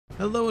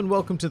Hello and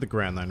welcome to the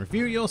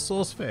GrandLineReview, your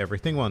source for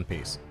everything One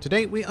Piece.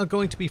 Today we are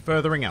going to be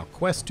furthering our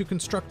quest to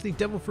construct the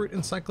Devil Fruit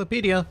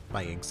Encyclopedia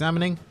by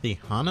examining the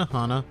Hana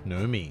Hana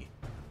no Mi.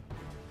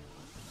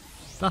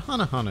 The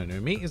Hana Hana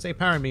no Mi is a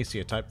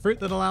paramecia type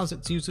fruit that allows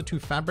its user to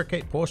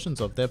fabricate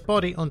portions of their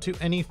body onto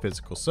any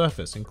physical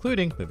surface,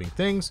 including living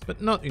things,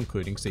 but not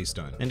including sea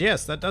stone. And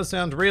yes, that does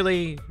sound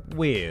really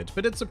weird,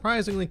 but it's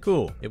surprisingly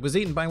cool. It was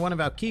eaten by one of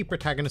our key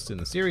protagonists in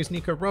the series,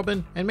 Nico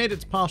Robin, and made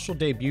its partial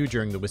debut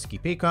during the Whiskey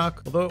Peak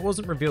arc, although it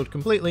wasn't revealed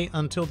completely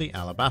until the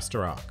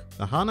Alabaster arc.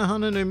 The Hana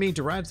Hana no Mi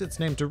derives its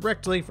name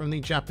directly from the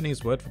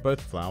Japanese word for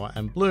both flower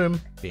and bloom,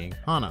 being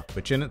hana,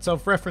 which in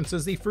itself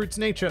references the fruit's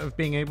nature of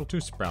being able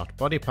to sprout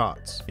body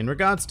parts. In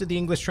regards to the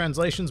English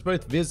translations,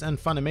 both Viz and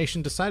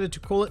Funimation decided to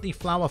call it the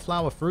flower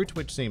fruit,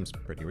 which seems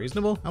pretty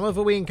reasonable.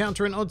 However, we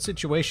encounter an odd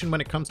situation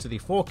when it comes to the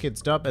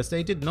 4Kids dub, as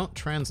they did not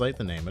translate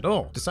the name at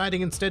all,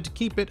 deciding instead to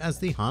keep it as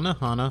the Hana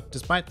Hana,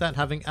 despite that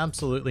having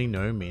absolutely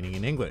no meaning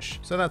in English.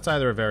 So that's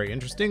either a very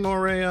interesting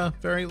or a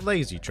very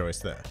lazy choice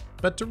there.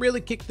 But to really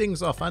kick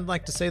things off, I'd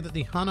like to say that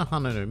the Hana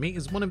Hana no Mi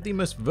is one of the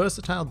most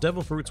versatile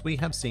devil fruits we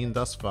have seen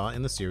thus far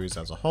in the series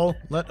as a whole,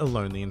 let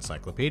alone the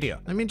Encyclopedia.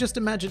 I mean, just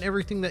imagine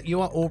everything that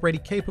you are already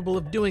capable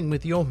of doing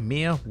with your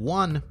mere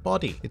one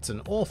body. It's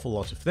an awful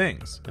lot of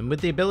things. And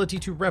with the ability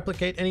to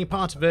replicate any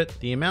part of it,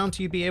 the amount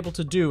you'd be able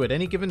to do at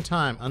any given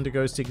time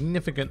undergoes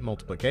significant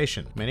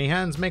multiplication. Many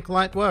hands make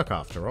light work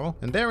after all,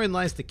 and therein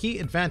lies the key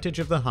advantage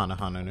of the Hana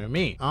Hana no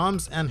Mi.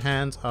 Arms and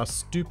hands are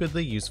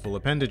stupidly useful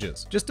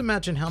appendages. Just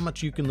imagine how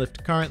much you can lift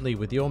currently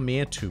with your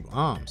mere 2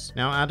 arms.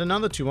 Now add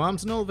another 2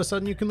 arms and all of a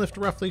sudden you can lift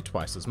roughly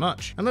twice as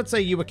much. And let's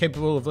say you were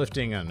capable of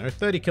lifting, I don't know,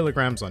 30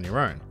 kilograms on your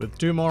own. With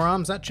 2 more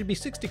arms, that should be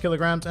 60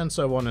 kilograms, and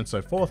so on and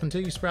so forth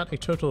until you sprout a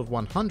total of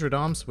 100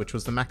 arms, which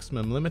was the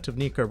maximum limit of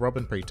Nico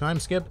Robin pre-time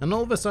skip, and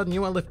all of a sudden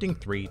you are lifting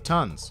 3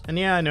 tons. And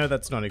yeah, I know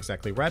that's not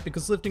exactly right,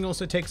 because lifting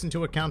also takes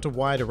into account a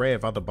wide array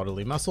of other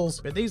bodily muscles,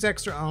 but these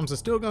extra arms are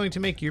still going to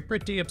make you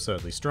pretty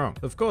absurdly strong.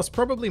 Of course,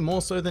 probably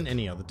more so than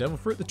any other devil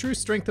fruit, the true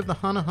strength of the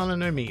Hana Hana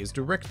no Mi is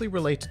directly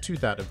related to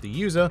that of the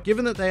user,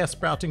 given that they are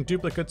sprouting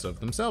duplicates of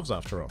themselves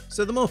after all.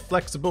 So the more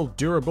flexible,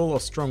 durable, or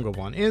stronger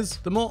one is,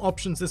 the more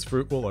options this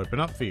fruit will open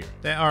up for you.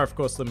 There are of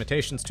course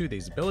limitations to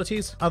these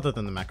abilities, other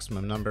than the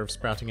maximum number of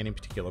sprouting any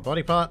particular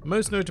body part,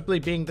 most notably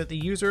being that the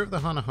user of the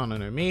Hana Hana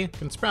no Mi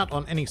can sprout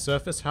on any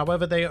surface,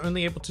 however they are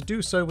only able to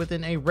do so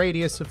within a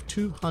radius of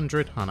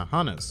 200 Hana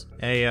Hanas.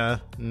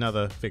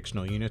 Another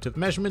fictional unit of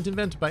measurement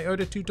invented by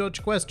Oda to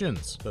dodge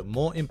questions. But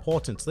more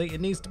importantly,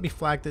 it needs to be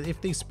flagged that if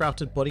these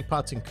sprouted body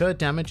parts incur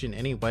damage in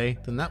any way,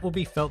 then that will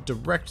be felt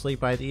directly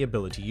by the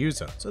ability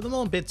user. So the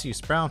more bits you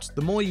sprout,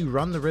 the more you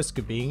run the risk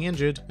of being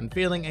injured and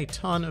feeling a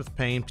ton of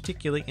pain,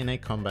 particularly in a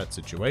combat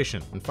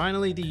situation. And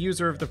finally, the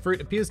user of the fruit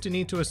appears to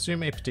need to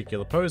assume a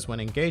particular pose when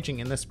engaging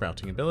in their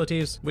sprouting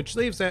abilities, which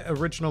leaves their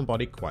original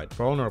body quite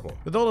vulnerable.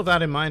 With all of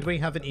that in mind, we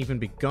haven't even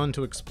begun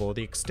to explore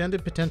the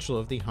extended potential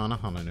of the Hana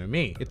Hana no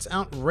Mi. It's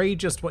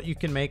outrageous what you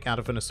can make out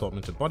of an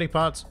assortment of body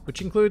parts,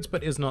 which includes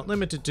but is not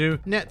limited to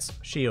nets,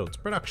 shields,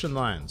 production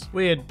lines,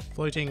 weird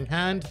floating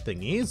hand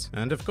thingies,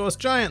 and of course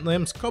giant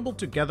limbs cobbled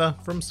together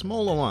from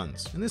smaller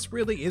ones. And this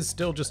really is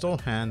still just all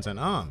hands and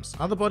arms.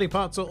 Other body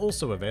parts are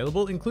also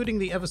available, including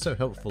the ever so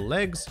helpful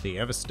legs, the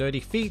ever sturdy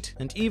feet,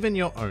 and even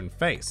your own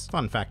face.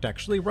 Fun fact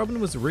actually, Robin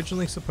was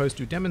originally supposed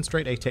to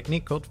demonstrate a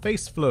technique called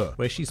face fleur,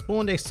 where she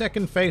spawned a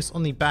second face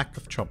on the back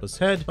of Chopper's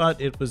head, but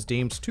it was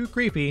deemed too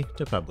creepy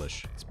to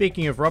publish.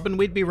 Speaking of Robin,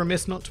 we'd be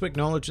remiss not to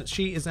acknowledge that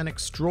she is an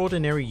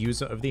extraordinary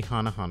user of the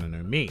Hana Hana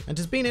no Mi, and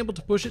has been able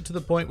to push it to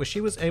the point where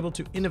she was able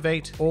to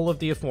innovate all of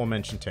the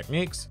aforementioned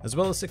techniques, as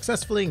well as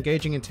successfully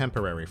engaging in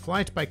temporary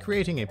flight by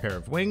creating a pair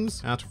of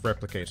wings out of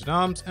replicated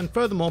arms, and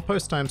furthermore,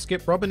 post-time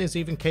skip, Robin is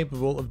even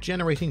capable of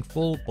generating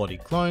full body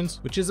clones,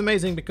 which is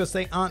amazing because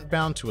they aren't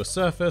bound to a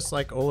surface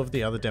like all of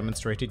the other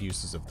demonstrated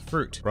uses of the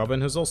fruit.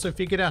 Robin has also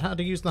figured out how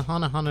to use the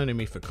Hana Hana no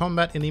Mi for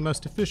combat in the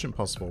most efficient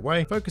possible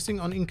way, focusing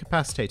on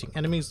incapacitating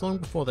enemies long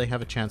before they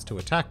have a chance to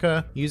attack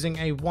her, using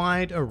a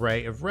wide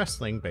array of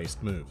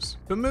wrestling-based moves.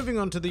 But moving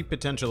on to the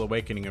potential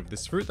awakening of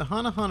this fruit, the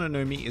Hana Hana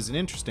no Mi is an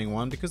interesting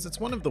one because it's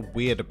one of the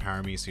weirder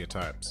paramecia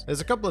types.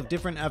 There's a couple of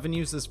different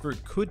avenues this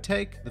fruit could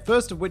take, the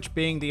first of which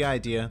being the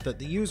idea that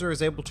the user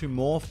is able to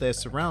morph their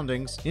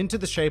surroundings into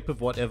the shape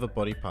of whatever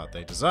body part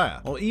they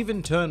desire, or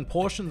even turn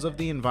portions of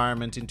the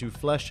environment into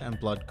flesh and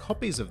blood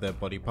copies of their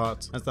body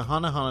parts, as the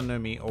Hana Hana no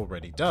Mi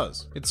already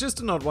does. It's just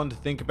an odd one to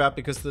think about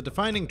because the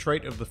defining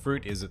trait of the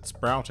fruit is its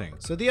sprouting.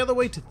 So the other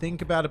way to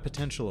think about a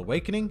potential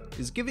awakening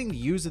is giving the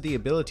user the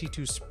ability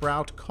to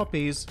sprout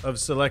copies of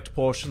select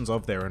portions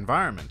of their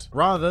environment,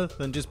 rather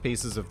than just just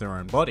pieces of their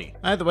own body.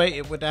 Either way,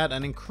 it would add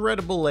an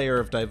incredible layer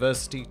of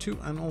diversity to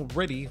an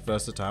already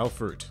versatile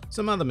fruit.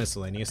 Some other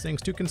miscellaneous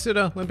things to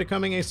consider when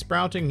becoming a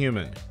sprouting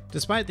human.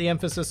 Despite the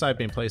emphasis I've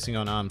been placing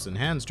on arms and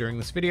hands during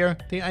this video,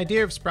 the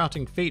idea of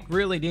sprouting feet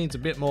really needs a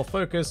bit more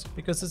focus,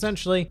 because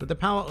essentially, with the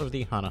power of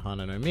the Hana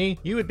Hana no Mi,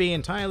 you would be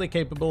entirely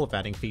capable of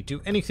adding feet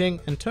to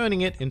anything and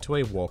turning it into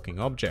a walking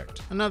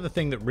object. Another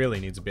thing that really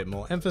needs a bit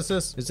more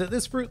emphasis is that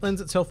this fruit lends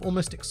itself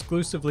almost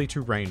exclusively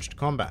to ranged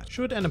combat.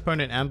 Should an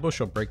opponent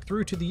ambush or break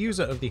through to the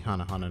user of the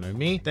Hana Hana no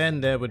Mi, then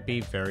there would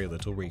be very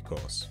little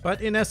recourse. But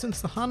in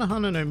essence, the Hana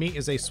Hana no Mi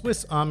is a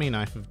Swiss Army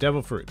knife of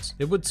devil fruits.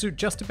 It would suit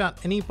just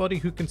about anybody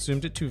who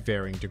consumed it to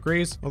varying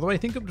degrees, although I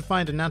think it would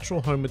find a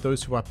natural home with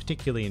those who are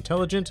particularly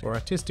intelligent or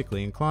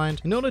artistically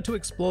inclined in order to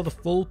explore the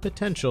full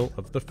potential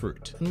of the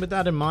fruit. And with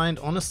that in mind,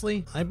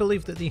 honestly, I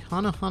believe that the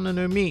Hana Hana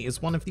no Mi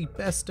is one of the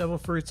best devil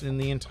fruits in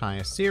the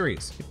entire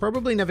series. It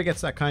probably never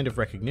gets that kind of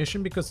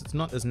recognition because it's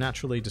not as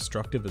naturally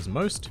destructive as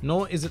most,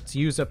 nor is its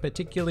user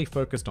particularly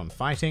focused on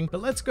fighting,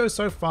 but let's go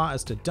so far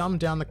as to dumb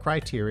down the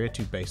criteria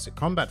to basic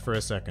combat for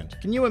a second.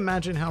 Can you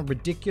imagine how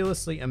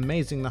ridiculously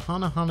amazing the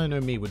Hana Hana no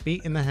Mi would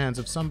be in the hands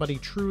of somebody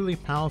truly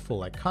powerful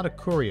like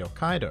Katakuri or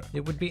Kaido?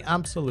 It would be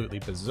absolutely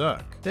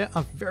berserk. There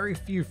are very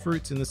few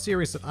fruits in the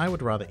series that I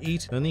would rather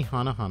eat than the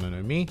Hana Hana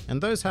no Mi,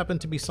 and those happen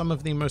to be some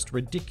of the most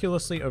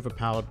ridiculously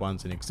overpowered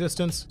ones in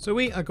existence, so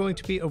we are going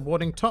to be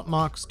awarding top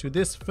marks to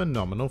this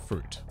phenomenal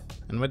fruit.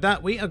 And with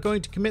that, we are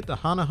going to commit the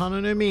Hana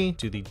Hana no Mi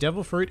to the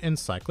Devil Fruit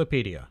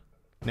Encyclopedia.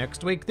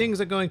 Next week,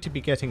 things are going to be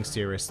getting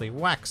seriously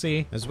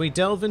waxy as we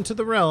delve into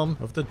the realm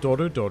of the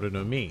Doru Doru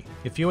no Mi.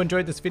 If you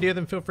enjoyed this video,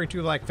 then feel free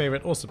to like,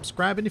 favorite, or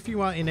subscribe, and if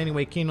you are in any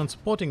way keen on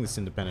supporting this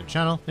independent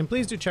channel, then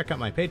please do check out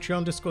my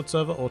Patreon, Discord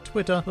server, or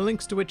Twitter, the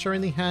links to which are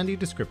in the handy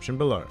description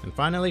below. And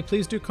finally,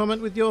 please do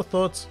comment with your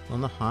thoughts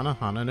on the Hana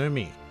Hana no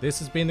Mi. This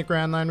has been the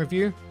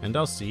GrandLineReview, and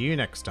I'll see you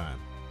next time.